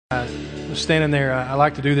Standing there, I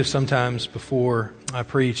like to do this sometimes before I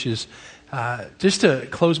preach, is just to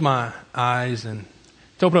close my eyes and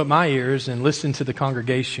to open up my ears and listen to the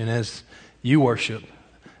congregation as you worship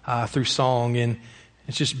through song. And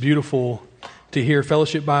it's just beautiful to hear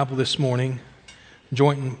Fellowship Bible this morning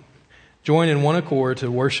join in one accord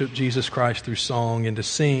to worship Jesus Christ through song and to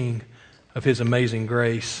sing of His amazing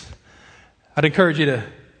grace. I'd encourage you to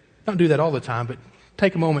don't do that all the time, but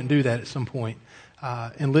take a moment and do that at some point.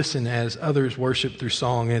 And listen as others worship through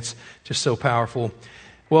song. It's just so powerful.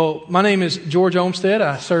 Well, my name is George Olmstead.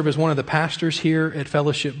 I serve as one of the pastors here at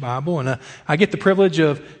Fellowship Bible, and I get the privilege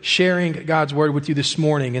of sharing God's Word with you this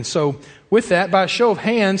morning. And so with that, by a show of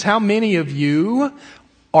hands, how many of you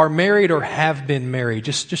are married or have been married?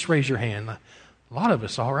 Just raise your hand. A lot of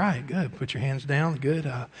us. All right, good. Put your hands down. Good.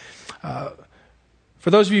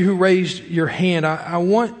 For those of you who raised your hand, I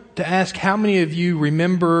want to ask how many of you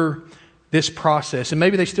remember this process. And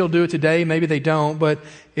maybe they still do it today, maybe they don't, but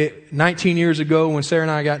 19 years ago when Sarah and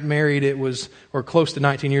I got married, it was, or close to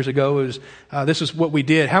 19 years ago, this is what we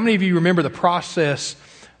did. How many of you remember the process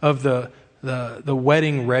of the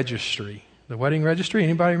wedding registry? The wedding registry,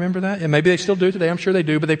 anybody remember that? And maybe they still do it today, I'm sure they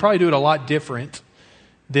do, but they probably do it a lot different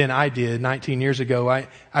than I did 19 years ago. I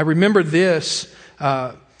remember this.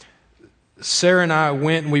 Sarah and I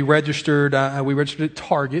went and we registered at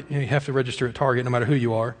Target. You have to register at Target no matter who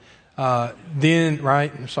you are.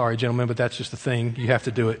 Right? I'm sorry, gentlemen, but that's just the thing. You have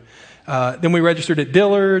to do it. Then we registered at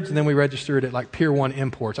Dillard's, and then we registered at like Pier 1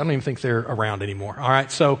 Imports. I don't even think they're around anymore. All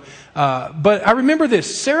right. So, but I remember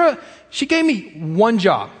this. Sarah, she gave me one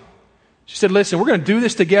job. She said, listen, we're going to do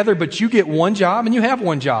this together, but you get one job and you have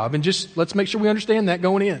one job. And just let's make sure we understand that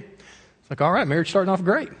going in. It's like, all right, marriage starting off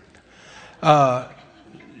great.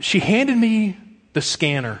 She handed me the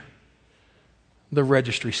scanner, the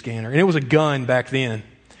registry scanner, and it was a gun back then.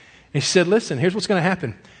 And she said, listen, here's what's going to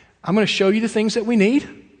happen. I'm going to show you the things that we need.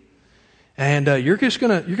 And you're going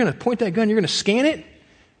to point that gun, you're going to scan it, and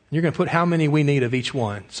you're going to put how many we need of each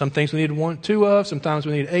one. Some things we needed 2 of, sometimes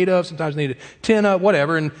we needed 8 of, sometimes we needed 10 of,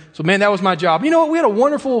 whatever. And so, man, that was my job. You know what? We had a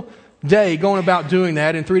wonderful day going about doing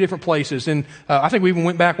that in 3 different places. And I think we even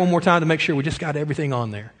went back one more time to make sure we just got everything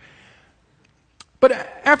on there. But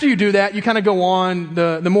after you do that, you kind of go on.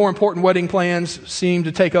 The more important wedding plans seem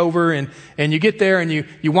to take over, and you get there and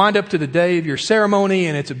you wind up to the day of your ceremony,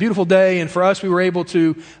 and it's a beautiful day. And for us, we were able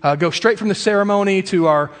to go straight from the ceremony to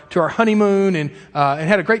our honeymoon, and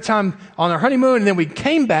had a great time on our honeymoon. And then we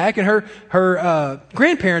came back, and her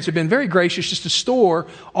grandparents had been very gracious just to store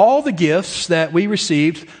all the gifts that we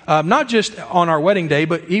received, not just on our wedding day,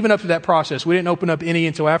 but even up to that process. We didn't open up any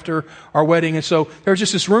until after our wedding, and so there was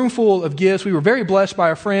just this room full of gifts. We were very blessed by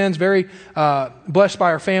our friends, very blessed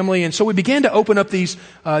by our family. And so we began to open up these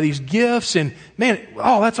gifts, and man,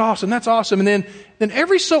 oh, that's awesome. And then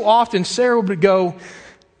every so often, Sarah would go,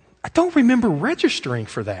 I don't remember registering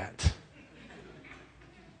for that.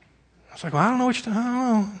 I was like, well, I don't know what you're talking about. I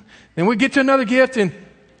don't know. Then we'd get to another gift, and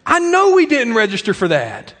I know we didn't register for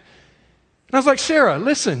that. And I was like, Sarah,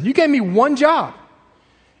 listen, you gave me one job.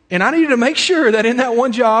 And I needed to make sure that in that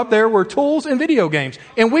one job there were tools and video games.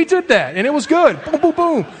 And we did that. And it was good. Boom, boom,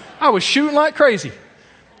 boom. I was shooting like crazy.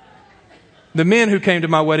 The men who came to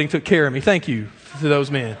my wedding took care of me. Thank you to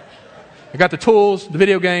those men. I got the tools, the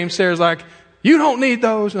video games. Sarah's like, you don't need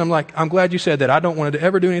those. And I'm like, I'm glad you said that. I don't want to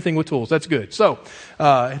ever do anything with tools. That's good. So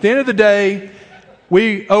at the end of the day,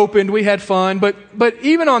 we opened, we had fun, but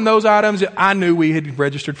even on those items, I knew we had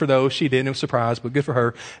registered for those. She didn't. It was a surprise, but good for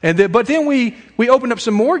her. But then we opened up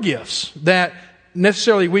some more gifts that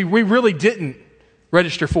necessarily we really didn't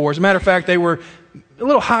register for. As a matter of fact, they were a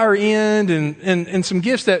little higher end and some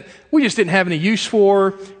gifts that we just didn't have any use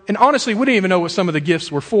for. And honestly, we didn't even know what some of the gifts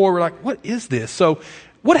were for. We're like, what is this? So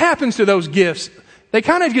what happens to those gifts? They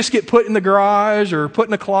kind of just get put in the garage or put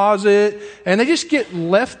in a closet, and they just get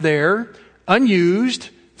left there, unused,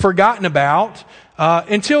 forgotten about,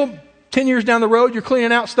 until 10 years down the road, you're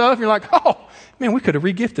cleaning out stuff, and you're like, oh, man, we could have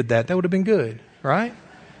regifted that. That would have been good, right?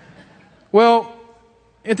 Well,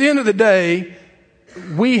 at the end of the day,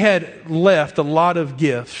 we had left a lot of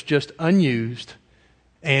gifts just unused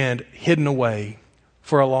and hidden away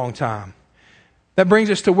for a long time. That brings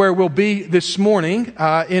us to where we'll be this morning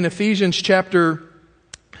in Ephesians chapter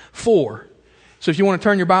 4. So if you want to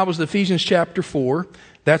turn your Bibles to Ephesians chapter 4,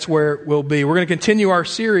 that's where we'll be. We're going to continue our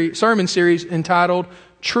sermon series entitled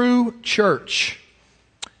True Church.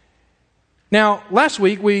 Now, last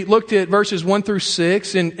week we looked at verses 1 through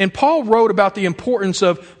 6, and Paul wrote about the importance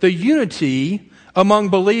of the unity among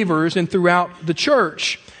believers and throughout the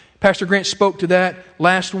church. Pastor Grant spoke to that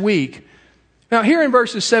last week. Now, here in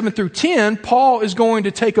verses 7 through 10, Paul is going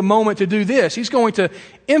to take a moment to do this. He's going to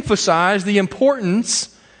emphasize the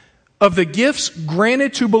importance of the gifts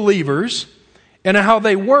granted to believers and how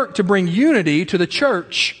they work to bring unity to the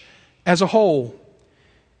church as a whole.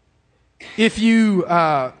 If you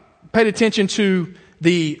paid attention to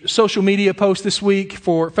the social media post this week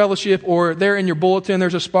for Fellowship, or there in your bulletin,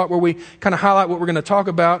 there's a spot where we kind of highlight what we're going to talk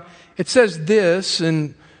about. It says this,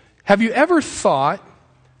 and have you ever thought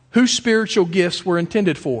who spiritual gifts were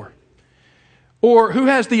intended for? Or who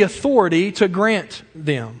has the authority to grant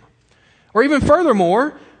them? Or even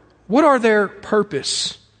furthermore, what are their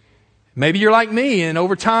purpose? Maybe you're like me, and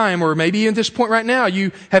over time, or maybe at this point right now,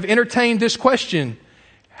 you have entertained this question.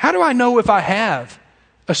 How do I know if I have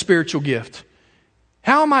a spiritual gift?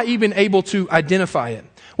 How am I even able to identify it?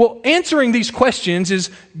 Well, answering these questions is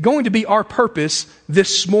going to be our purpose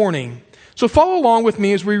this morning. So follow along with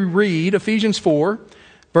me as we read Ephesians 4,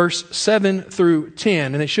 verse 7 through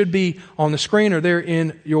 10. And it should be on the screen or there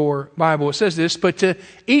in your Bible. It says this, "But to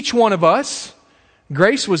each one of us,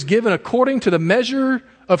 grace was given according to the measure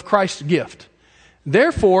of Christ's gift.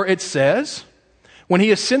 Therefore, it says, when he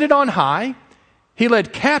ascended on high, he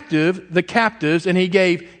led captive the captives, and he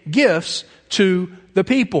gave gifts to the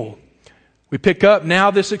people." We pick up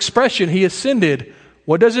now this expression, he ascended.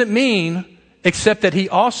 What does it mean except that he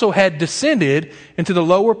also had descended into the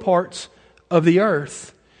lower parts of the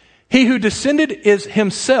earth? He who descended is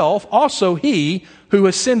himself also he who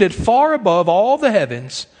ascended far above all the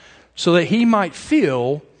heavens, so that he might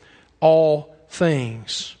fill all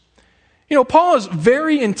things. You know, Paul is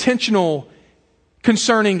very intentional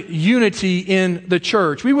concerning unity in the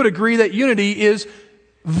church. We would agree that unity is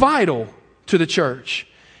vital to the church.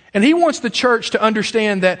 And he wants the church to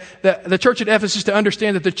understand that the church at Ephesus to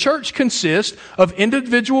understand that the church consists of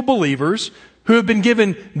individual believers who have been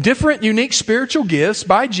given different, unique spiritual gifts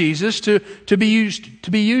by Jesus to be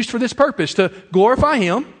used for this purpose, to glorify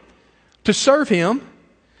Him, to serve Him,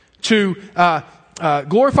 to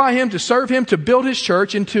glorify Him, to serve Him, to build His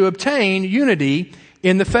church, and to obtain unity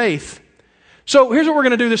in the faith. So here's what we're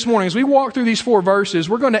going to do this morning. As we walk through these 4 verses,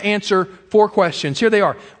 we're going to answer 4 questions. Here they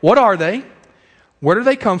are. What are they? Where do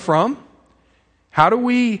they come from? How do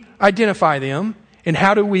we identify them? And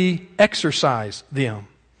how do we exercise them?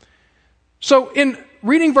 So in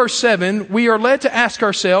reading verse 7, we are led to ask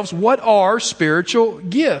ourselves, what are spiritual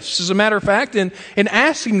gifts? As a matter of fact, in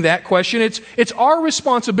asking that question, it's our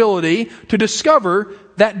responsibility to discover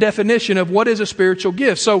that definition of what is a spiritual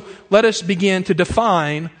gift. So let us begin to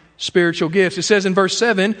define spiritual gifts. It says in verse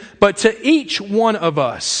 7, "But to each one of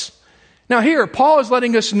us." Now here, Paul is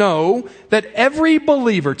letting us know that every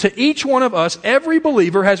believer, to each one of us, every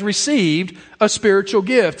believer has received a spiritual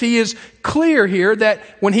gift. He is clear here that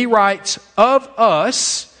when he writes of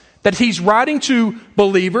us, that he's writing to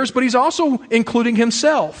believers, but he's also including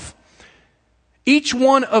himself. Each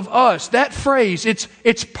one of us, that phrase,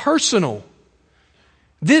 it's personal.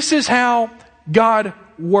 This is how God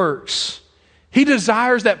works. He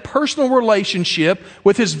desires that personal relationship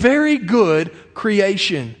with His very good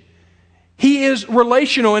creation. He is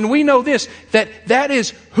relational, and we know this, that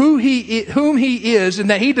is whom He is, and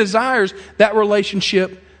that He desires that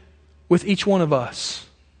relationship with each one of us.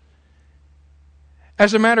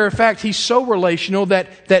 As a matter of fact, He's so relational that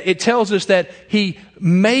it tells us that He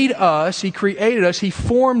made us, He created us, He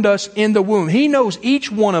formed us in the womb. He knows each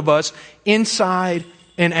one of us inside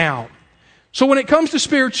and out. So when it comes to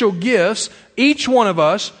spiritual gifts, each one of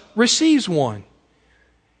us receives one.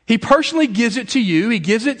 He personally gives it to you. He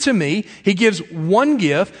gives it to me. He gives one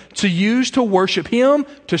gift to use to worship Him,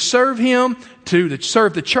 to serve Him, to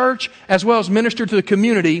serve the church, as well as minister to the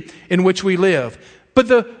community in which we live. But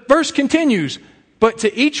the verse continues, "But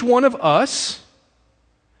to each one of us,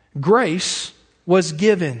 grace was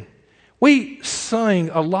given." We sang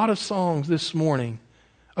a lot of songs this morning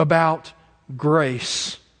about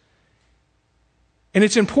grace. And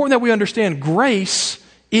it's important that we understand grace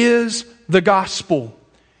is the gospel.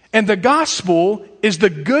 And the gospel is the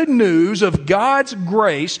good news of God's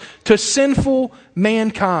grace to sinful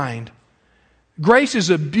mankind. Grace is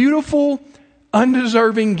a beautiful,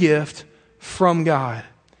 undeserving gift from God.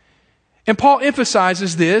 And Paul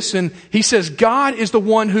emphasizes this, and he says God is the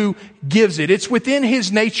one who gives it. It's within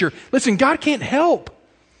His nature. Listen, God can't help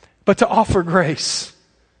but to offer grace.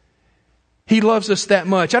 He loves us that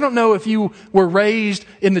much. I don't know if you were raised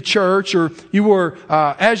in the church, or you were,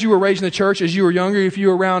 as you were raised in the church, as you were younger, if you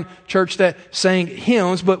were around church that sang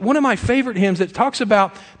hymns, but one of my favorite hymns that talks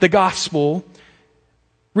about the gospel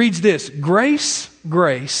reads this: "Grace,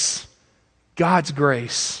 grace, God's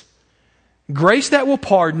grace. Grace that will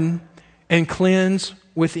pardon and cleanse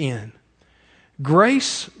within.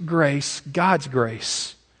 Grace, God's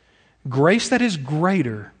grace. Grace that is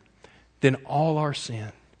greater than all our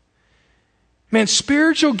sin. Man,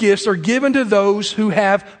 spiritual gifts are given to those who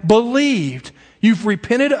have believed. You've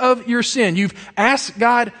repented of your sin. You've asked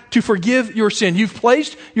God to forgive your sin. You've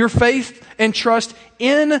placed your faith and trust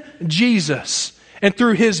in Jesus and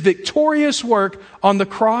through His victorious work on the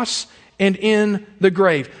cross and in the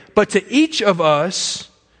grave. But to each of us,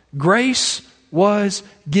 grace was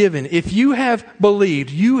given. If you have believed,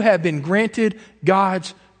 you have been granted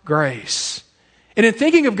God's grace. And in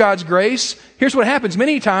thinking of God's grace, here's what happens.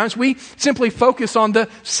 Many times we simply focus on the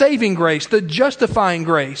saving grace, the justifying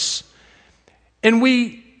grace. And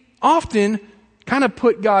we often kind of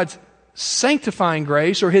put God's sanctifying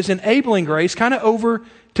grace or His enabling grace kind of over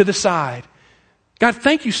to the side. God,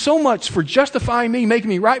 thank you so much for justifying me, making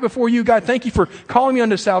me right before you. God, thank you for calling me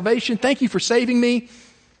unto salvation. Thank you for saving me.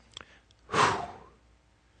 Whew.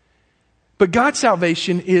 But God's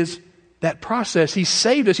salvation is that process. He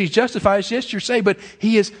saved us. He's justified us. Yes, you're saved, but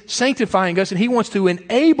He is sanctifying us, and He wants to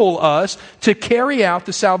enable us to carry out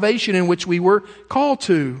the salvation in which we were called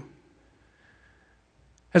to.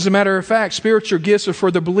 As a matter of fact, spiritual gifts are for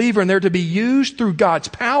the believer, and they're to be used through God's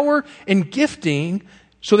power and gifting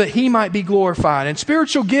so that He might be glorified. And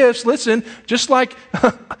spiritual gifts, listen, just like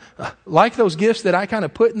those gifts that I kind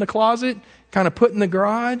of put in the closet, kind of put in the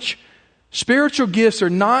garage, spiritual gifts are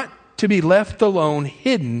not to be left alone,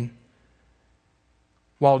 hidden,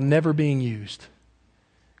 while never being used.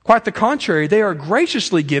 Quite the contrary, they are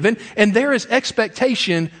graciously given, and there is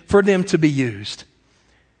expectation for them to be used.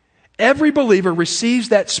 Every believer receives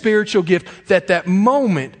that spiritual gift at that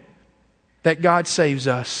moment that God saves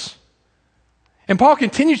us. And Paul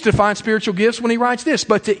continues to define spiritual gifts when he writes this,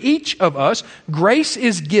 but to each of us, grace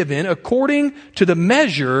is given according to the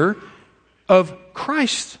measure of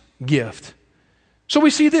Christ's gift. So we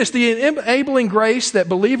see this, the enabling grace that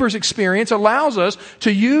believers experience allows us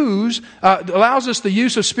the use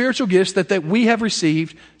of spiritual gifts that we have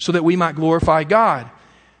received so that we might glorify God.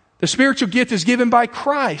 The spiritual gift is given by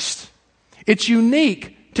Christ. It's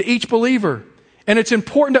unique to each believer. And it's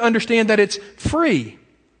important to understand that it's free.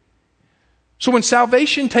 So when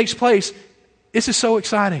salvation takes place, this is so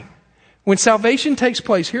exciting. When salvation takes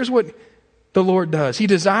place, here's what the Lord does. He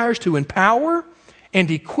desires to empower and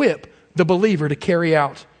equip the believer to carry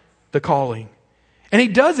out the calling. And He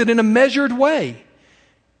does it in a measured way.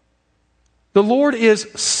 The Lord is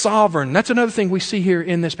sovereign. That's another thing we see here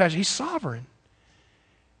in this passage. He's sovereign.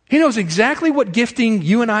 He knows exactly what gifting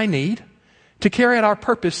you and I need to carry out our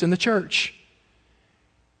purpose in the church.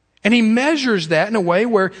 And He measures that in a way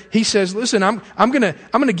where He says, listen, I'm going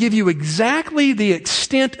to give you exactly the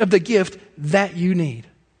extent of the gift that you need.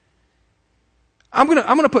 I'm going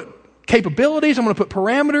to put capabilities, I'm going to put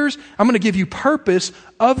parameters, I'm going to give you purpose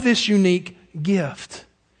of this unique gift.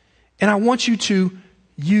 And I want you to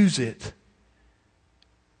use it.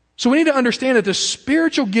 So we need to understand that the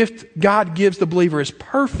spiritual gift God gives the believer is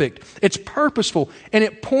perfect, it's purposeful, and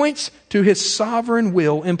it points to His sovereign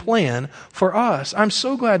will and plan for us. I'm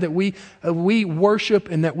so glad that we worship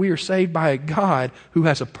and that we are saved by a God who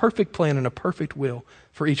has a perfect plan and a perfect will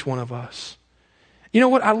for each one of us. You know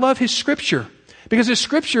what? I love His Scripture because His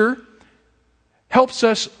Scripture helps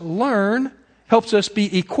us learn, helps us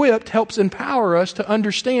be equipped, helps empower us to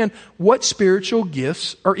understand what spiritual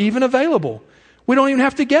gifts are even available. We don't even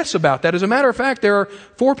have to guess about that. As a matter of fact, there are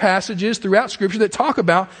 4 passages throughout Scripture that talk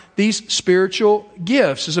about these spiritual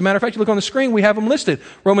gifts. As a matter of fact, you look on the screen, we have them listed.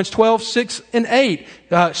 Romans 12, 6, and 8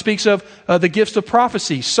 speaks of the gifts of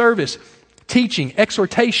prophecy, service, teaching,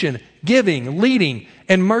 exhortation, giving, leading,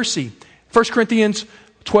 and mercy. 1 Corinthians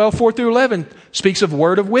 12, 4 through 11 speaks of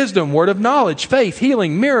word of wisdom, word of knowledge, faith,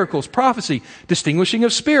 healing, miracles, prophecy, distinguishing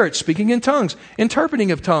of spirits, speaking in tongues,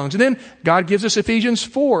 interpreting of tongues. And then God gives us Ephesians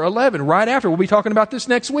 4, 11 right after. We'll be talking about this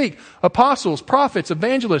next week. Apostles, prophets,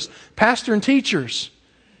 evangelists, pastor and teachers.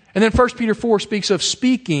 And then 1 Peter 4 speaks of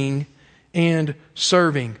speaking and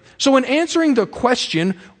serving. So in answering the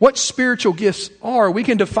question, what spiritual gifts are, we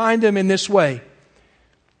can define them in this way.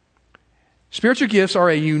 Spiritual gifts are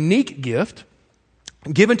a unique gift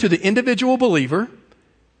given to the individual believer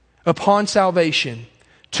upon salvation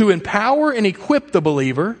to empower and equip the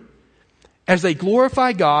believer as they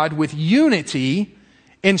glorify God with unity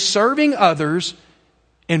in serving others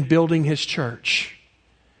and building His church.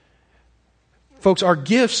 Folks, our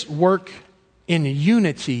gifts work in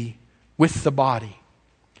unity with the body.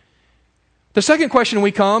 The second question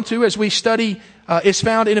we come to as we study is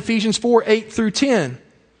found in Ephesians 4, 8 through 10.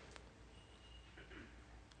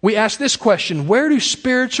 We ask this question, where do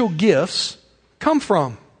spiritual gifts come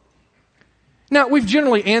from? Now, we've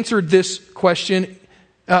generally answered this question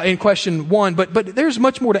in question 1, but there's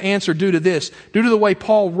much more to answer due to this, due to the way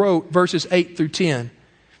Paul wrote verses 8 through 10.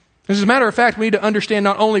 As a matter of fact, we need to understand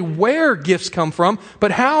not only where gifts come from,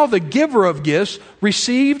 but how the giver of gifts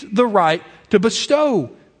received the right to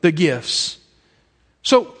bestow the gifts.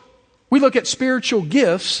 So, we look at spiritual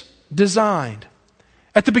gifts designed.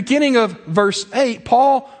 At the beginning of verse 8,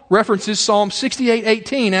 Paul references Psalm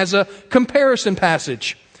 68:18 as a comparison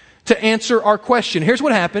passage to answer our question. Here's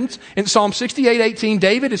what happens. In Psalm 68:18,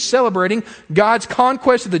 David is celebrating God's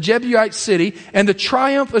conquest of the Jebusite city and the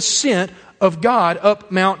triumph ascent of God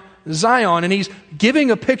up Mount Zion. And he's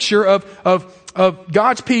giving a picture of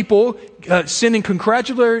God's people sending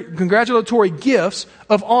congratulatory gifts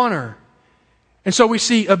of honor. And so we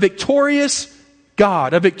see a victorious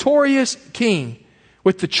God, a victorious king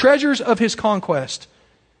with the treasures of his conquest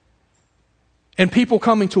and people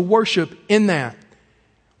coming to worship in that.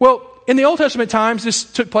 Well, in the Old Testament times this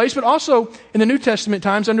took place, but also in the New Testament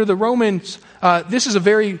times under the Romans, this is a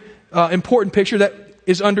very important picture that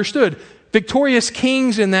is understood. Victorious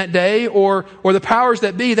kings in that day or the powers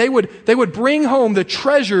that be, they would bring home the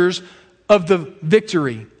treasures of the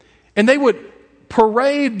victory. And they would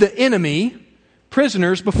parade the enemy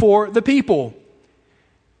prisoners before the people.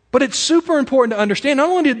 But it's super important to understand, not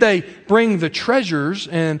only did they bring the treasures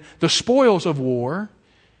and the spoils of war,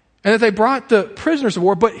 and that they brought the prisoners of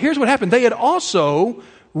war, but here's what happened. They had also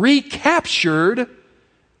recaptured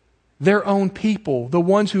their own people, the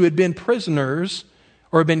ones who had been prisoners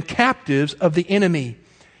or had been captives of the enemy.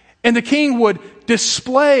 And the king would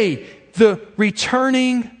display the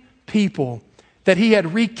returning people that he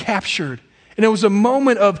had recaptured. And it was a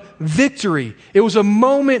moment of victory. It was a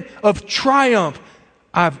moment of triumph.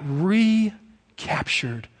 I've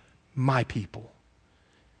recaptured my people.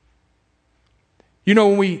 You know,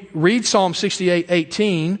 when we read Psalm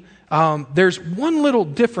 68:18, there's one little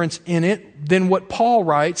difference in it than what Paul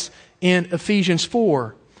writes in Ephesians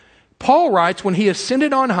 4. Paul writes, when he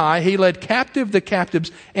ascended on high, he led captive the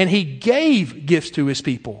captives, and he gave gifts to his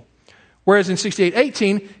people. Whereas in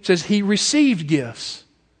 68:18, it says he received gifts.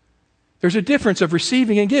 There's a difference of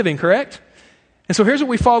receiving and giving, correct? And so here's what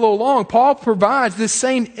we follow along. Paul provides this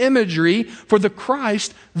same imagery for the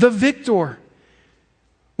Christ, the victor.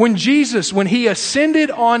 When he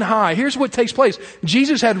ascended on high, here's what takes place.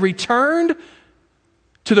 Jesus had returned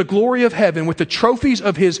to the glory of heaven with the trophies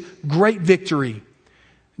of his great victory.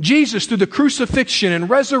 Jesus, through the crucifixion and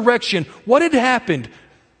resurrection, what had happened?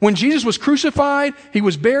 When Jesus was crucified, he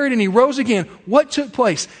was buried, and he rose again. What took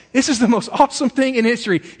place? This is the most awesome thing in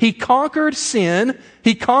history. He conquered sin,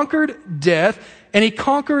 he conquered death, and he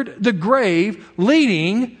conquered the grave,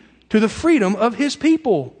 leading to the freedom of his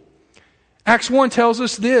people. Acts 1 tells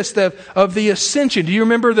us this, of the ascension. Do you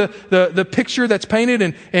remember the picture that's painted?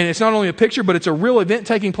 And it's not only a picture, but it's a real event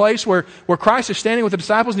taking place where Christ is standing with the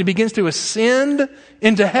disciples and he begins to ascend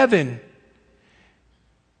into heaven.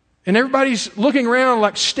 And everybody's looking around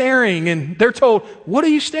like staring, and they're told, what are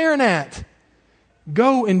you staring at?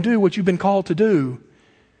 Go and do what you've been called to do.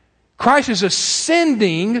 Christ is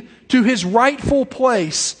ascending to his rightful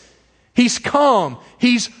place. He's come.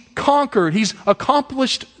 He's conquered. He's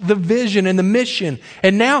accomplished the vision and the mission.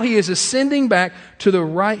 And now he is ascending back to the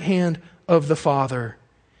right hand of the Father.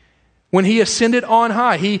 When he ascended on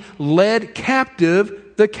high, he led captive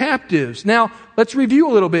the captives. Now, let's review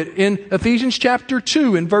a little bit. In Ephesians chapter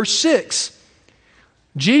 2, in verse 6,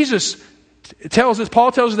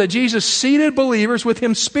 Paul tells us that Jesus seated believers with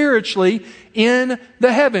him spiritually in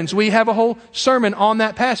the heavens. We have a whole sermon on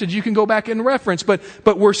that passage. You can go back and reference. But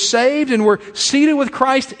we're saved and we're seated with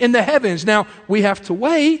Christ in the heavens. Now, we have to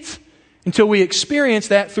wait until we experience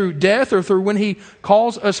that through death or through when he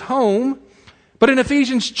calls us home. But in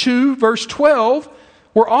Ephesians 2, verse 12,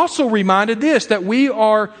 we're also reminded this, that we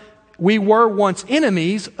were once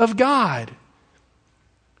enemies of God.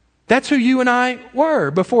 That's who you and I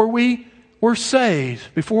were before we were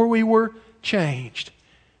saved, before we were changed.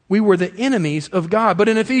 We were the enemies of God. But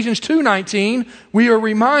in Ephesians 2:19, we are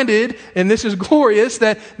reminded, and this is glorious,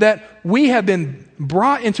 that we have been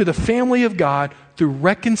brought into the family of God through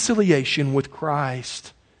reconciliation with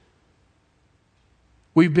Christ.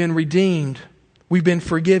 We've been redeemed. We've been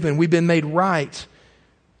forgiven. We've been made right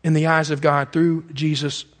in the eyes of God through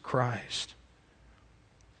Jesus Christ.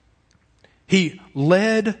 He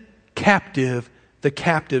led captive the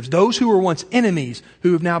captives. Those who were once enemies,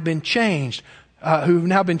 who have now been changed,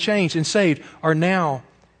 and saved, are now,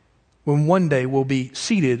 when one day will be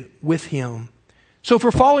seated with him. So if we're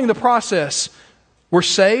following the process, we're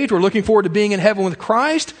saved, we're looking forward to being in heaven with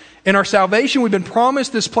Christ. In our salvation, we've been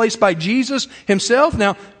promised this place by Jesus himself.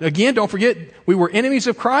 Now, again, don't forget, we were enemies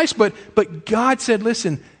of Christ, but God said,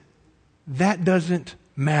 listen, that doesn't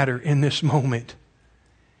matter in this moment.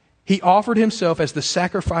 He offered himself as the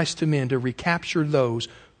sacrifice to men to recapture those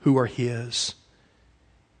who are his.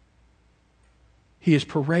 He is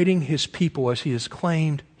parading his people as he has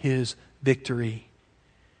claimed his victory.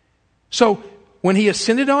 So, when he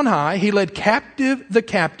ascended on high, he led captive the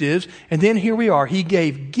captives, and then here we are. He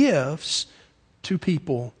gave gifts to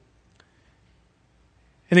people.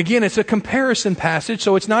 And again, it's a comparison passage,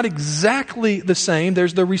 so it's not exactly the same.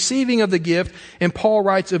 There's the receiving of the gift, and Paul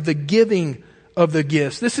writes of the giving of the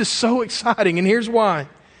gifts. This is so exciting, and here's why.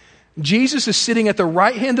 Jesus is sitting at the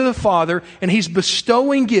right hand of the Father, and he's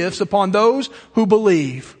bestowing gifts upon those who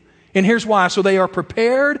believe. And here's why. So they are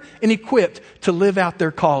prepared and equipped to live out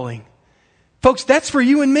their calling. Folks, that's for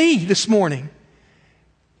you and me this morning.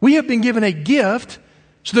 We have been given a gift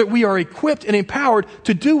so that we are equipped and empowered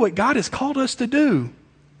to do what God has called us to do.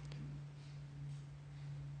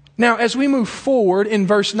 Now, as we move forward in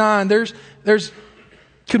verse 9, there's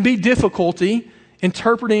can be difficulty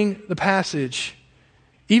interpreting the passage,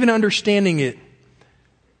 even understanding it.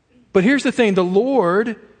 But here's the thing, the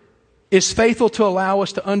Lord is faithful to allow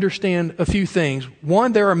us to understand a few things.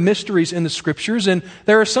 One, there are mysteries in the Scriptures, and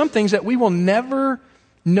there are some things that we will never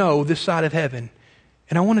know this side of heaven.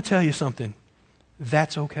 And I want to tell you something.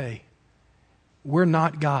 That's okay. We're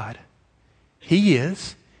not God. He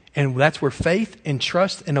is, and that's where faith and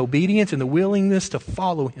trust and obedience and the willingness to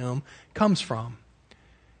follow Him comes from.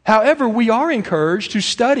 However, we are encouraged to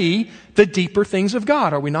study the deeper things of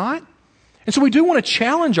God, are we not? And so we do want to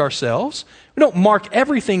challenge ourselves. We don't mark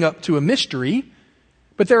everything up to a mystery,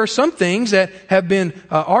 but there are some things that have been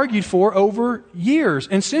argued for over years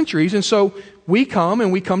and centuries. And so we come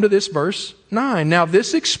to this verse 9. Now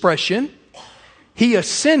this expression, He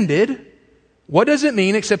ascended, what does it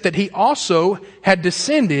mean except that He also had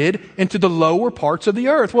descended into the lower parts of the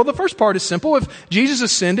earth? Well, the first part is simple. If Jesus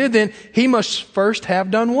ascended, then He must first have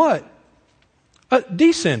done what?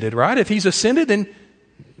 Descended, right? If He's ascended, then,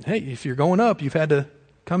 hey, if you're going up, you've had to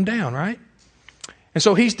come down, right? And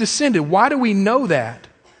so He's descended. Why do we know that?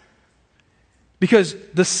 Because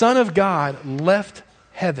the Son of God left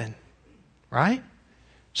heaven, right?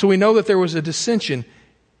 So we know that there was a descension.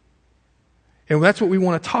 And that's what we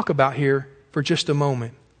want to talk about here for just a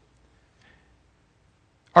moment.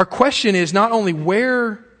 Our question is not only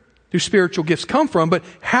where do spiritual gifts come from, but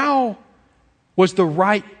how was the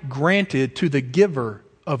right granted to the giver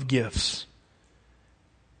of gifts?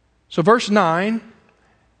 So verse 9,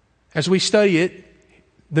 as we study it,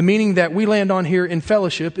 the meaning that we land on here in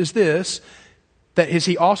fellowship is this, that as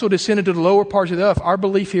He also descended to the lower parts of the earth, our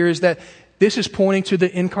belief here is that this is pointing to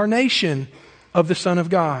the incarnation of the Son of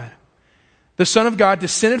God. The Son of God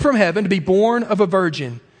descended from heaven to be born of a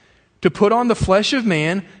virgin, to put on the flesh of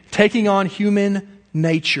man, taking on human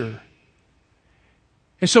nature.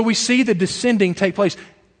 And so we see the descending take place.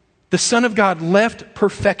 The Son of God left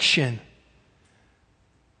perfection.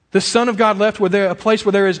 The Son of God left a place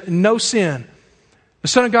where there is no sin. The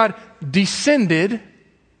Son of God descended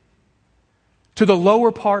to the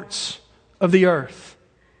lower parts of the earth.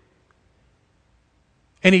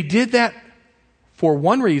 And He did that for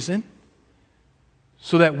one reason,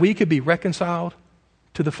 so that we could be reconciled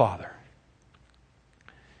to the Father.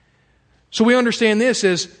 So we understand this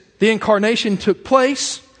as the incarnation took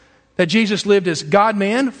place, that Jesus lived as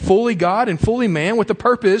God-man, fully God and fully man, with the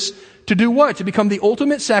purpose to do what? To become the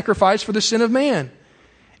ultimate sacrifice for the sin of man.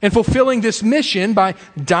 And fulfilling this mission by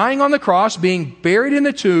dying on the cross, being buried in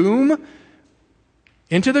the tomb,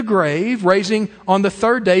 into the grave, raising on the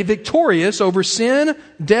third day victorious over sin,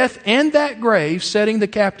 death, and that grave, setting the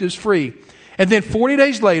captives free. And then 40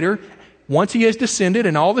 days later, once He has descended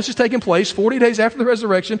and all this has taken place, 40 days after the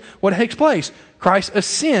resurrection, what takes place? Christ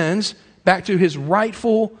ascends back to His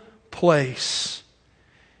rightful place.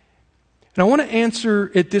 And I want to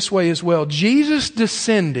answer it this way as well. Jesus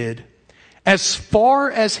descended as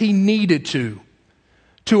far as He needed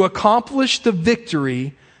to accomplish the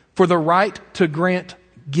victory for the right to grant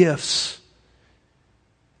gifts.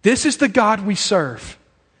 This is the God we serve.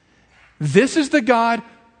 This is the God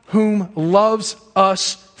whom loves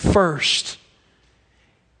us first.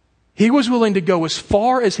 He was willing to go as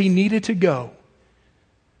far as He needed to go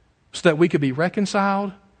so that we could be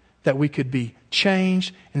reconciled, that we could be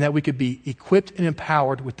changed, and that we could be equipped and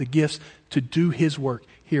empowered with the gifts to do His work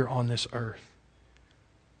here on this earth.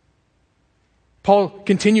 Paul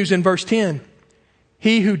continues in verse 10.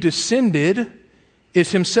 He who descended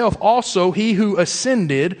is Himself also He who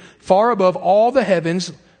ascended far above all the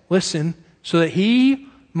heavens, listen, so that He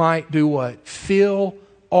might do what? Fill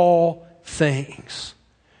all things.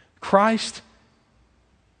 Christ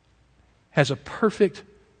has a perfect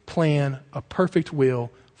plan, a perfect will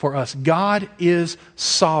for us. God is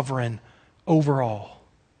sovereign over all.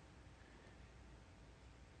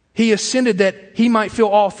 He ascended that He might fill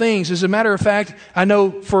all things. As a matter of fact, I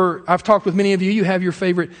know I've talked with many of you, you have your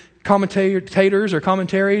favorite commentators or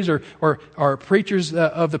commentaries or preachers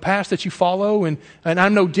of the past that you follow, and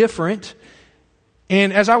I'm no different.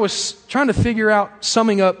 And as I was trying to figure out,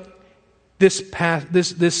 summing up this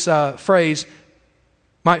phrase,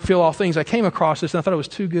 might fill all things, I came across this and I thought it was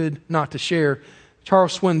too good not to share.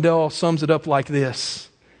 Charles Swindoll sums it up like this.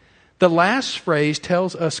 The last phrase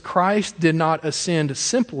tells us Christ did not ascend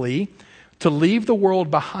simply to leave the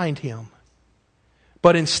world behind Him,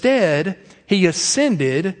 but instead He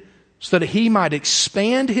ascended so that He might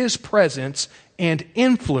expand His presence and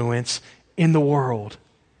influence in the world.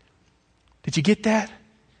 Did you get that?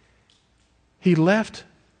 He left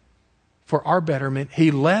for our betterment. He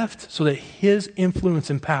left so that His influence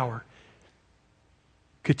and power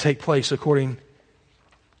could take place according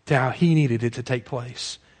to how He needed it to take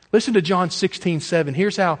place. Listen to John 16:7.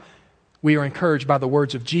 Here's how we are encouraged by the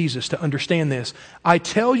words of Jesus to understand this. I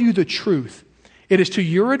tell you the truth. It is to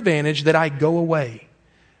your advantage that I go away.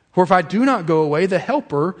 For if I do not go away, the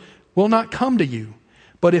Helper will not come to you.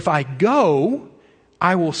 But if I go,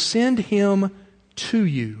 I will send Him to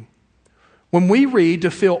you. When we read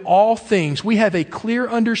to fill all things, we have a clear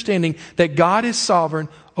understanding that God is sovereign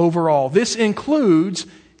over all. This includes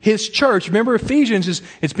His church. Remember, Ephesians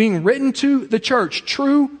it's being written to the church,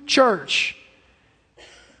 true church.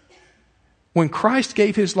 When Christ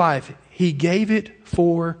gave His life, He gave it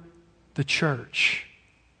for the church.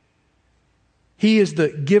 He is the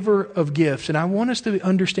giver of gifts. And I want us to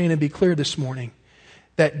understand and be clear this morning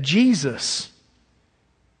that Jesus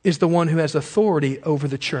is the one who has authority over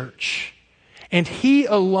the church. And He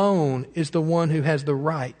alone is the one who has the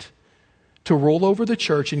right to rule over the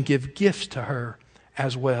church and give gifts to her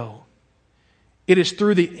as well. It is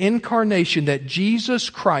through the incarnation that Jesus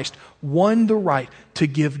Christ won the right to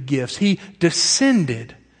give gifts. He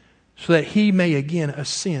descended so that He may again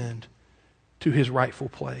ascend to His rightful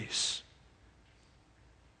place.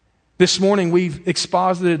 This morning we've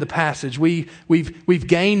exposited the passage. We've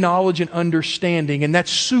gained knowledge and understanding, and that's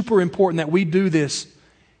super important that we do this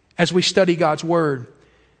as we study God's Word.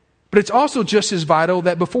 But it's also just as vital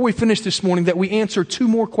that before we finish this morning that we answer two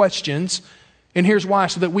more questions. And here's why,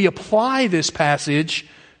 so that we apply this passage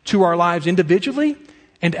to our lives individually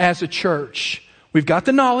and as a church. We've got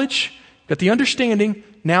the knowledge, got the understanding,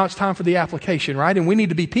 now it's time for the application, right? And we need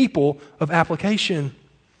to be people of application.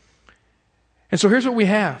 And so here's what we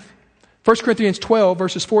have. 1 Corinthians 12,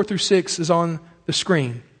 verses 4 through 6 is on the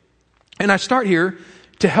screen. And I start here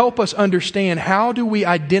to help us understand how do we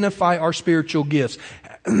identify our spiritual gifts.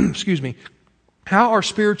 Excuse me. How are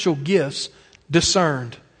spiritual gifts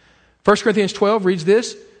discerned? 1 Corinthians 12 reads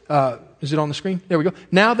this. Is it on the screen? There we go.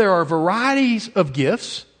 Now there are varieties of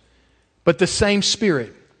gifts, but the same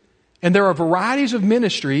Spirit. And there are varieties of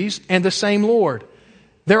ministries and the same Lord.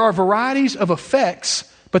 There are varieties of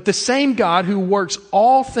effects, but the same God who works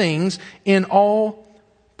all things in all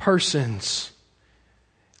persons.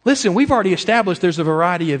 Listen, we've already established there's a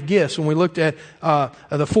variety of gifts when we looked at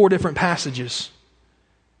the 4 different passages.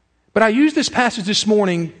 But I used this passage this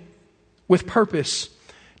morning with purpose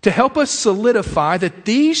to help us solidify that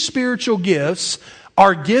these spiritual gifts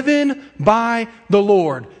are given by the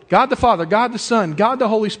Lord. God the Father, God the Son, God the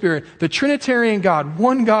Holy Spirit, the Trinitarian God,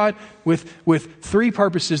 one God with 3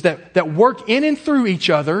 purposes that work in and through each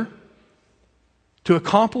other to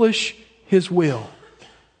accomplish His will.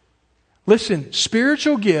 Listen,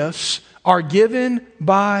 spiritual gifts are given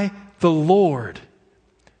by the Lord,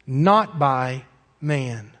 not by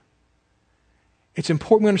man. It's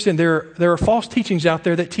important we understand there are false teachings out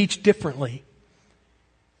there that teach differently.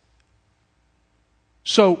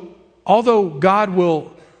 So, although God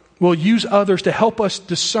will use others to help us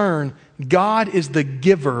discern, God is the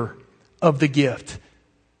giver of the gift.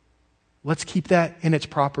 Let's keep that in its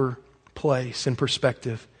proper place and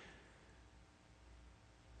perspective.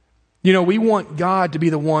 You know, we want God to be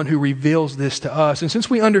the one who reveals this to us. And since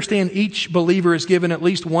we understand each believer is given at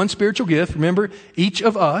least one spiritual gift, remember, each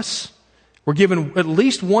of us, we're given at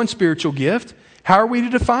least one spiritual gift. How are we to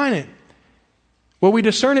define it? Well, we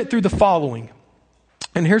discern it through the following.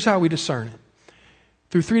 And here's how we discern it.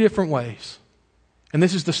 Through 3 different ways. And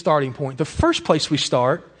this is the starting point. The first place we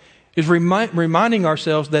start is reminding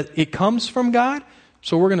ourselves that it comes from God.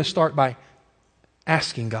 So we're going to start by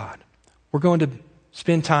asking God. We're going to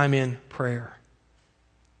spend time in prayer.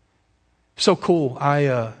 So cool.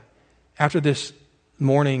 After this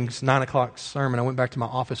morning's 9 o'clock sermon, I went back to my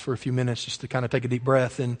office for a few minutes just to kind of take a deep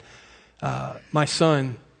breath. And my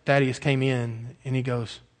son, Thaddeus, came in and he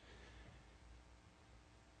goes,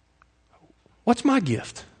 what's my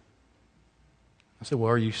gift? I said,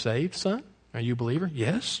 well, are you saved, son? Are you a believer?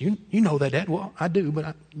 Yes. You know that, Dad. Well, I do,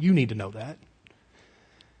 but you need to know that.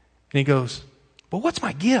 And he goes, but what's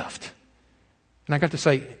my gift? And I got to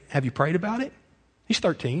say, have you prayed about it? He's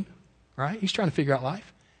 13, right? He's trying to figure out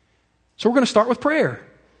life. So we're going to start with prayer.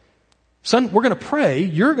 Son, we're going to pray.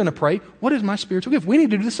 You're going to pray. What is my spiritual gift? We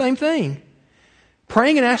need to do the same thing.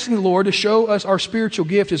 Praying and asking the Lord to show us our spiritual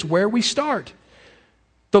gift is where we start.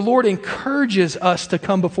 The Lord encourages us to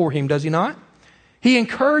come before Him, does He not? He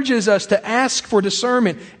encourages us to ask for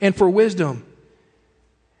discernment and for wisdom.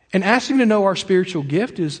 And asking to know our spiritual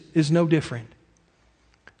gift is no different.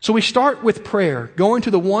 So we start with prayer, going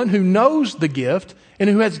to the one who knows the gift and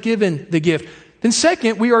who has given the gift. Then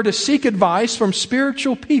second, we are to seek advice from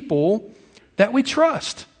spiritual people that we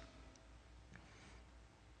trust.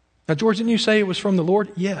 Now, George, didn't you say it was from the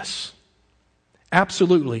Lord? Yes,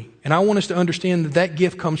 absolutely. And I want us to understand that that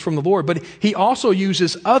gift comes from the Lord. But He also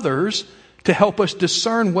uses others to help us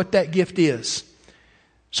discern what that gift is.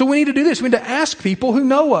 So we need to do this. We need to ask people who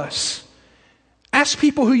know us. Ask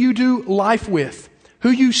people who you do life with, who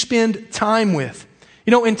you spend time with.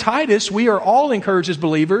 You know, in Titus, we are all encouraged as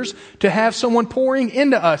believers to have someone pouring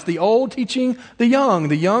into us, the old teaching the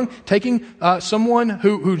young taking someone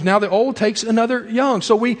who's now the old takes another young.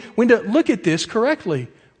 So we need to look at this correctly.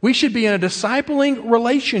 We should be in a discipling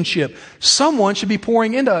relationship. Someone should be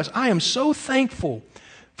pouring into us. I am so thankful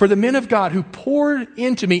for the men of God who poured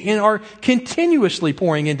into me and are continuously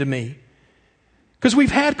pouring into me. Because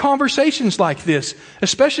we've had conversations like this,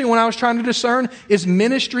 especially when I was trying to discern, is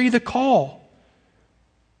ministry the call?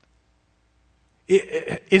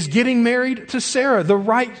 Is getting married to Sarah the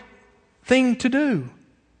right thing to do?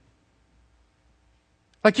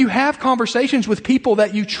 Like, you have conversations with people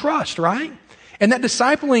that you trust, right? And that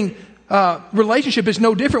discipling relationship is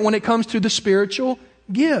no different when it comes to the spiritual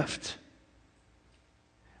gift.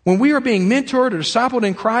 When we are being mentored or discipled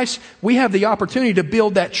in Christ, we have the opportunity to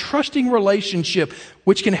build that trusting relationship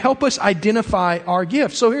which can help us identify our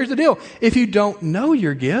gift. So here's the deal. If you don't know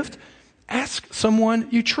your gift, ask someone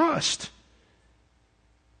you trust.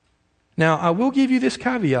 Now, I will give you this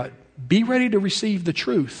caveat. Be ready to receive the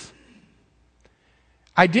truth.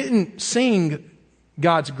 I didn't sing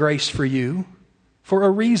God's grace for you for a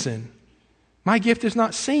reason. My gift is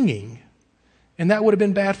not singing, and that would have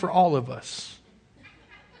been bad for all of us.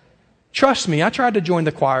 Trust me, I tried to join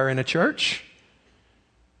the choir in a church.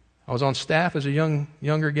 I was on staff as a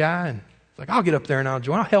younger guy, and it's like, I'll get up there and I'll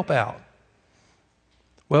join. I'll help out.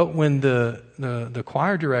 Well, when the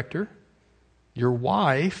choir director, your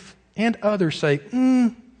wife, and others say,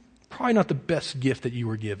 probably not the best gift that you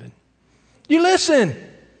were given, you listen.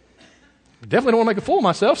 Definitely don't want to make a fool of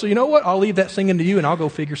myself, so you know what? I'll leave that singing to you and I'll go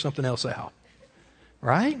figure something else out.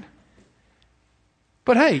 Right?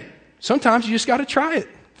 But hey, sometimes you just got to try it.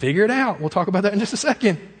 Figure it out. We'll talk about that in just a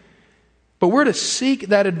second. But we're to seek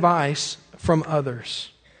that advice from others.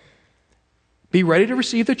 Be ready to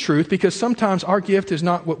receive the truth, because sometimes our gift is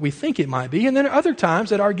not what we think it might be, and then other times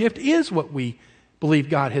that our gift is what we believe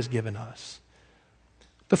God has given us.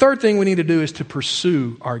 The third thing we need to do is to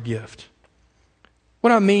pursue our gift.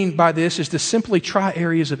 What I mean by this is to simply try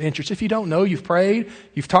areas of interest. If you don't know, you've prayed,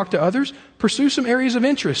 you've talked to others, pursue some areas of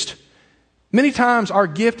interest. Many times our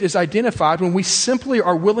gift is identified when we simply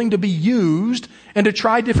are willing to be used and to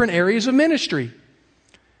try different areas of ministry.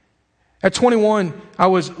 At 21, I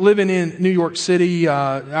was living in New York City,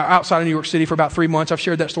 outside of New York City for about 3 months. I've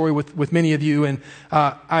shared that story with many of you. And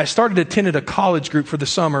I started attending a college group for the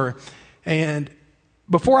summer. And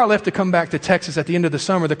before I left to come back to Texas at the end of the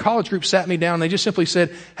summer, the college group sat me down and they just simply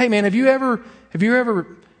said, hey man, have you ever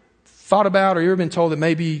thought about, or you ever been told that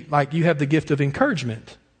maybe like you have the gift of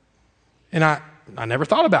encouragement? And I never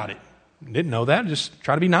thought about it. Didn't know that. Just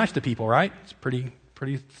try to be nice to people, right? It's pretty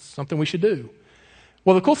something we should do.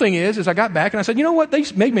 Well, the cool thing is I got back and I said, you know what? They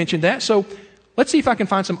mentioned that. So let's see if I can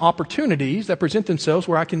find some opportunities that present themselves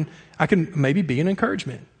where I can maybe be an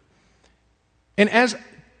encouragement. And as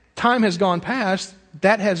time has gone past,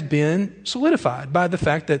 that has been solidified by the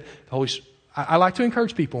fact that I like to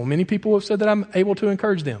encourage people. Many people have said that I'm able to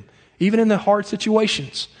encourage them, even in the hard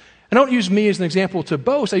situations. I don't use me as an example to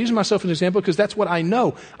boast. I use myself as an example because that's what I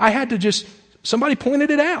know. Somebody pointed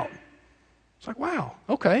it out. It's like, wow,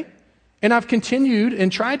 okay. And I've continued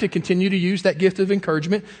and tried to continue to use that gift of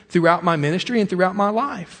encouragement throughout my ministry and throughout my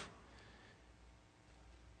life.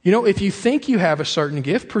 You know, if you think you have a certain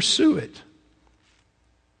gift, pursue it.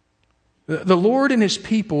 The Lord and His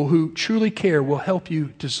people who truly care will help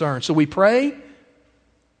you discern. So we pray,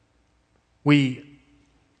 we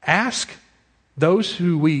ask those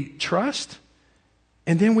who we trust,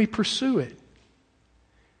 and then we pursue it.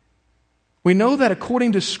 We know that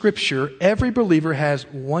according to Scripture, every believer has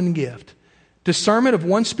one gift. Discernment of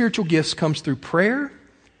one's spiritual gifts comes through prayer,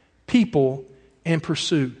 people, and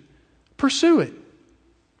pursuit. Pursue it.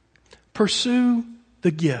 Pursue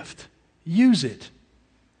the gift. Use it.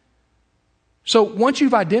 So once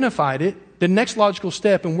you've identified it, the next logical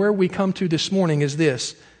step and where we come to this morning is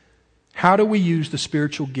this. How do we use the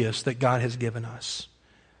spiritual gifts that God has given us?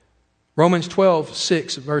 Romans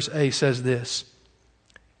 12:6, verse A says this.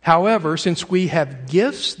 However, since we have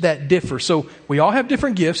gifts that differ, so we all have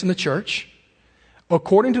different gifts in the church,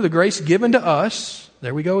 according to the grace given to us,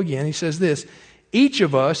 there we go again, he says this, each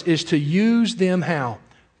of us is to use them how?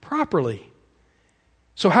 Properly.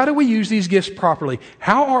 So how do we use these gifts properly?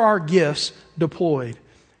 How are our gifts deployed?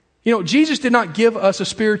 You know, Jesus did not give us a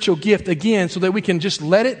spiritual gift again so that we can just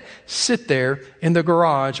let it sit there in the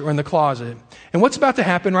garage or in the closet. And what's about to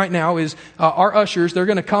happen right now is our ushers, they're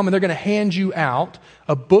going to come and they're going to hand you out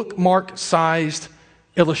a bookmark-sized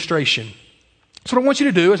illustration. So what I want you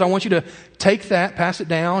to do is I want you to take that, pass it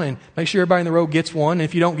down, and make sure everybody in the row gets one. And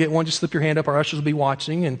if you don't get one, just slip your hand up. Our ushers will be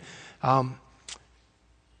watching. And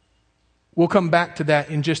we'll come back to that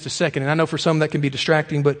in just a second. And I know for some that can be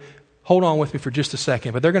distracting, but hold on with me for just a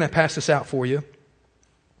second. But they're going to pass this out for you.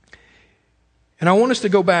 And I want us to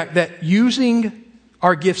go back that using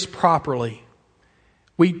our gifts properly,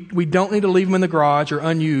 we don't need to leave them in the garage or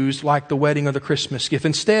unused like the wedding or the Christmas gift.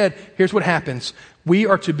 Instead, here's what happens. We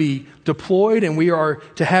are to be deployed and we are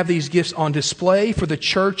to have these gifts on display for the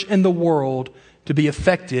church and the world to be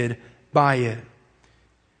affected by it.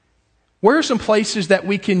 Where are some places that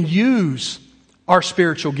we can use our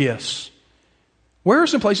spiritual gifts? Where are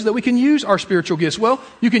some places that we can use our spiritual gifts? Well,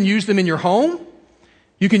 you can use them in your home.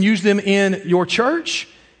 You can use them in your church.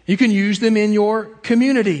 You can use them in your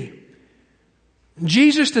community.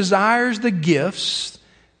 Jesus desires the gifts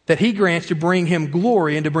that He grants to bring Him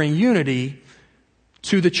glory and to bring unity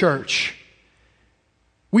to the church.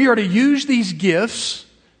 We are to use these gifts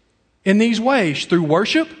in these ways, through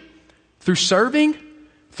worship, through serving,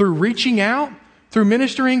 through reaching out, through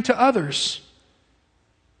ministering to others.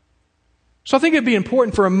 So I think it'd be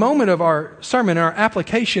important for a moment of our sermon, our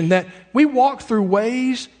application, that we walk through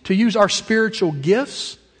ways to use our spiritual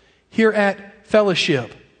gifts here at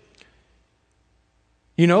Fellowship.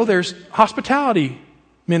 You know, there's hospitality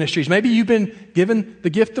ministries. Maybe you've been given the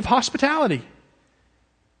gift of hospitality.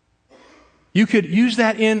 You could use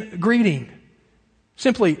that in greeting.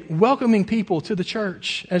 Simply welcoming people to the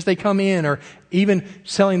church as they come in, or even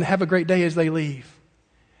telling them have a great day as they leave.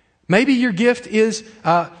 Maybe your gift is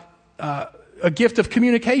a gift of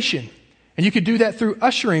communication. And you could do that through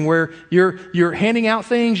ushering, where you're handing out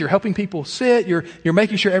things, you're helping people sit, you're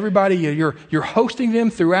making sure everybody, you're hosting them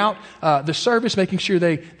throughout the service, making sure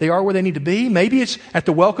they are where they need to be. Maybe it's at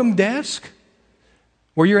the welcome desk,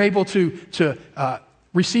 where you're able to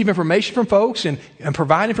receive information from folks and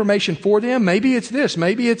provide information for them. Maybe it's this.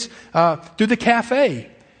 Maybe it's through the cafe.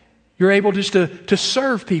 You're able just to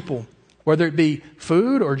serve people, whether it be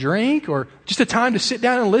food or drink or just a time to sit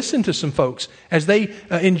down and listen to some folks as they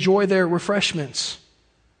enjoy their refreshments.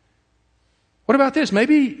 What about this?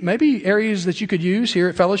 Maybe areas that you could use here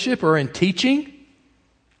at Fellowship are in teaching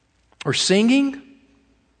or singing,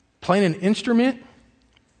 playing an instrument,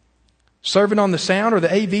 serving on the sound or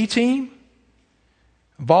the AV team,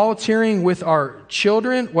 volunteering with our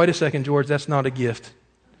children. Wait a second, George, that's not a gift.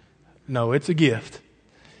 No, it's a gift.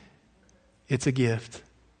 It's a gift.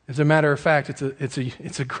 As a matter of fact,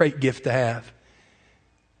 it's a great gift to have.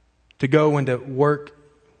 To go and to work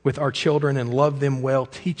with our children and love them well,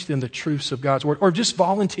 teach them the truths of God's Word, or just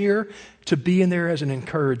volunteer to be in there as an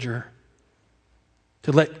encourager,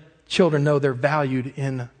 to let children know they're valued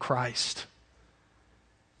in Christ.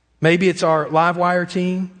 Maybe it's our Livewire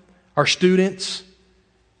team, our students.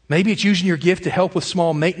 Maybe it's using your gift to help with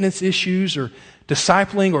small maintenance issues or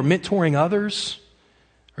discipling or mentoring others.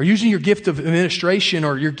 Or using your gift of administration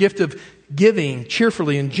or your gift of giving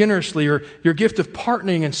cheerfully and generously, or your gift of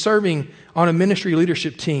partnering and serving on a ministry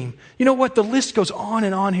leadership team. You know what? The list goes on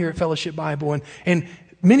and on here at Fellowship Bible. And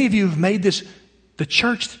many of you have made this the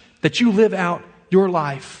church that you live out your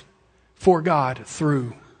life for God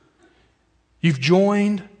through. You've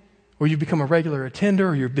joined, or you've become a regular attender,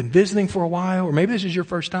 or you've been visiting for a while, or maybe this is your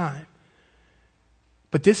first time.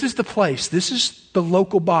 But this is the place, this is the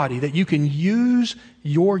local body that you can use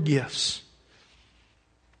your gifts.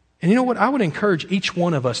 And you know what? I would encourage each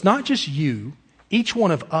one of us, not just you, each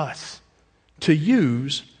one of us, to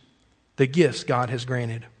use the gifts God has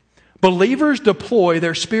granted. Believers deploy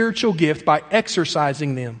their spiritual gift by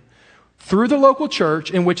exercising them through the local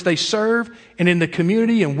church in which they serve and in the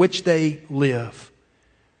community in which they live.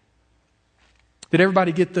 Did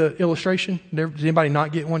everybody get the illustration? Did anybody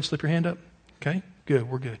not get one? Slip your hand up. Okay, good.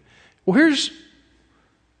 We're good. Well, here's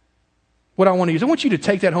what I want to use. I want you to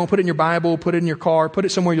take that home, put it in your Bible, put it in your car, put it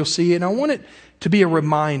somewhere you'll see it. And I want it to be a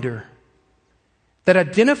reminder that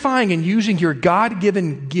identifying and using your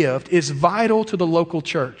God-given gift is vital to the local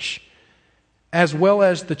church, as well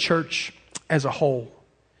as the church as a whole.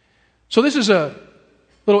 So this is a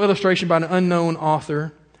little illustration by an unknown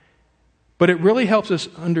author, but it really helps us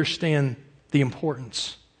understand the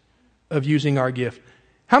importance of using our gift.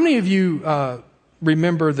 How many of you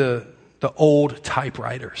remember the old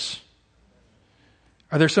typewriters?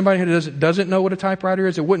 Are there somebody who doesn't know what a typewriter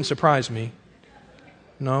is? It wouldn't surprise me.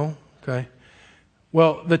 No? Okay.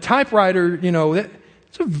 Well, the typewriter, it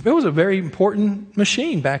was a very important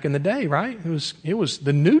machine back in the day, right? It was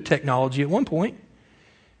the new technology at one point.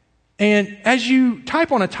 And as you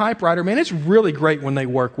type on a typewriter, man, it's really great when they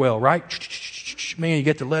work well, right? Man, you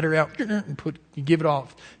get the letter out and you give it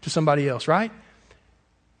off to somebody else, right?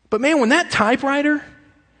 But man, when that typewriter,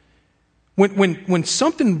 when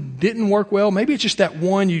something didn't work well, maybe it's just that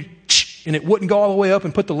one and it wouldn't go all the way up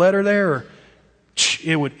and put the letter there, or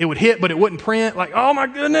it would hit but it wouldn't print. Like, oh my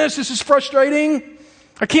goodness, this is frustrating.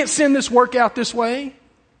 I can't send this work out this way.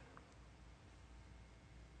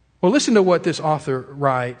 Well, listen to what this author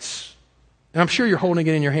writes. And I'm sure you're holding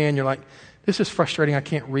it in your hand. You're like, this is frustrating. I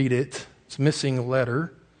can't read it. It's missing a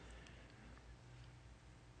letter.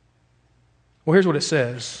 Well, here's what it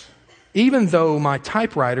says. Even though my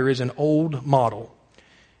typewriter is an old model,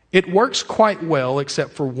 it works quite well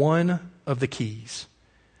except for one of the keys.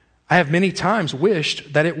 I have many times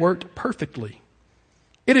wished that it worked perfectly.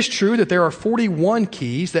 It is true that there are 41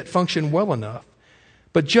 keys that function well enough,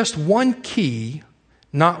 but just one key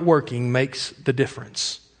not working makes the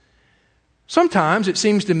difference. Sometimes it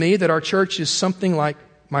seems to me that our church is something like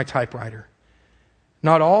my typewriter.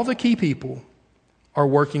 Not all the key people are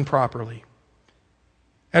working properly.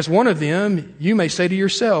 As one of them, you may say to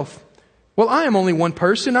yourself, well, I am only one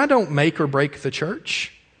person. I don't make or break the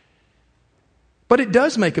church. But it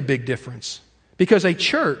does make a big difference, because a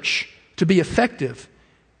church, to be effective,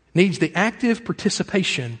 needs the active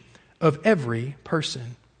participation of every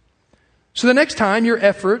person. So the next time your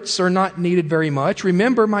efforts are not needed very much,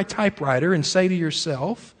 remember my typewriter and say to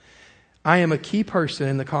yourself, I am a key person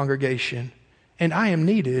in the congregation and I am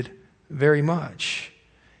needed very much.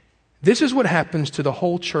 This is what happens to the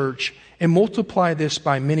whole church, and multiply this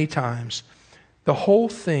by many times. The whole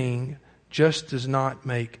thing just does not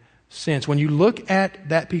make sense. When you look at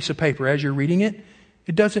that piece of paper as you're reading it,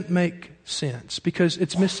 it doesn't make sense because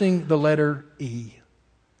it's missing the letter E.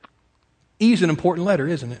 E is an important letter,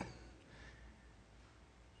 isn't it?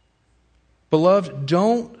 Beloved,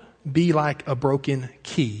 don't be like a broken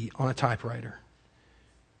key on a typewriter.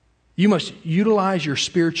 You must utilize your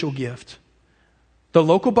spiritual gift. The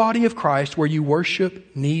local body of Christ where you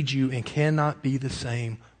worship needs you and cannot be the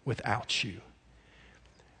same without you.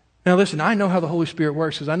 Now listen, I know how the Holy Spirit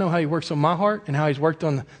works because I know how He works on my heart and how He's worked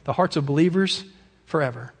on the hearts of believers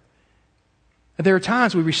forever. And there are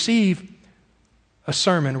times we receive a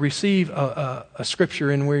sermon, receive a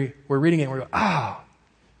scripture, and we're reading it and we go,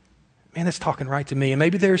 man, that's talking right to me. And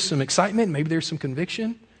maybe there's some excitement, maybe there's some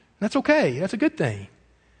conviction. That's okay. That's a good thing.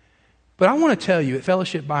 But I want to tell you, at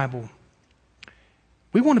Fellowship Bible,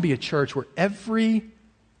 we want to be a church where every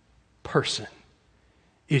person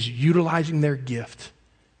is utilizing their gift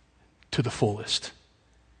to the fullest.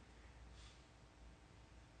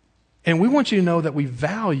 And we want you to know that we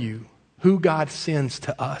value who God sends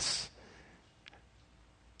to us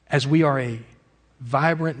as we are a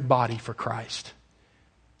vibrant body for Christ.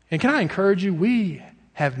 And can I encourage you, we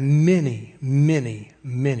have many, many,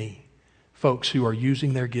 many folks who are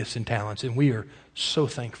using their gifts and talents, and we are so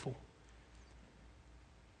thankful.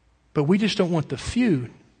 But we just don't want the few,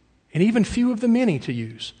 and even few of the many, to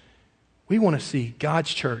use. We want to see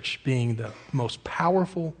God's church being the most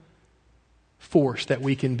powerful force that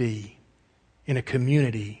we can be in a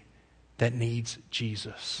community that needs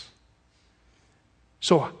Jesus.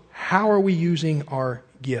 So how are we using our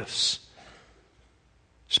gifts?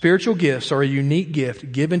 Spiritual gifts are a unique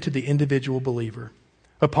gift given to the individual believer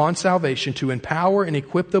upon salvation to empower and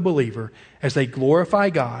equip the believer as they glorify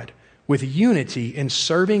God with unity in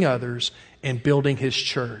serving others and building His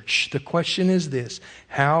church. The question is this: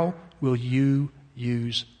 how will you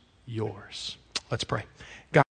use yours? Let's pray.